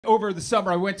Over the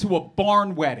summer, I went to a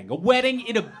barn wedding. A wedding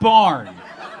in a barn.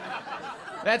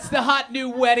 That's the hot new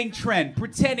wedding trend,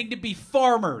 pretending to be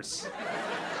farmers.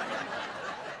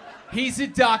 He's a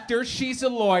doctor, she's a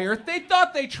lawyer. They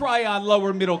thought they'd try on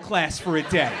lower middle class for a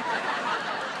day.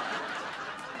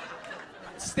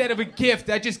 Instead of a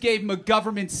gift, I just gave him a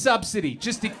government subsidy,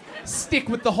 just to stick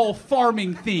with the whole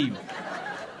farming theme.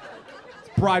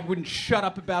 Bride wouldn't shut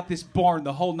up about this barn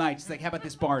the whole night. She's like, how about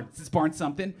this barn? Is this barn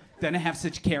something? Doesn't it have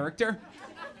such character?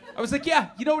 I was like, yeah,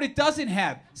 you know what it doesn't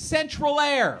have? Central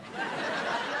air.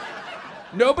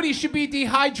 Nobody should be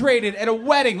dehydrated at a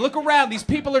wedding. Look around, these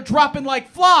people are dropping like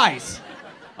flies.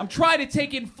 I'm trying to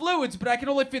take in fluids, but I can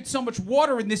only fit so much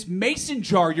water in this mason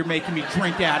jar you're making me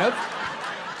drink out of.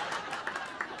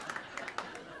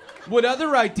 What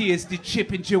other ideas did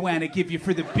Chip and Joanna give you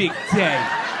for the big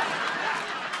day?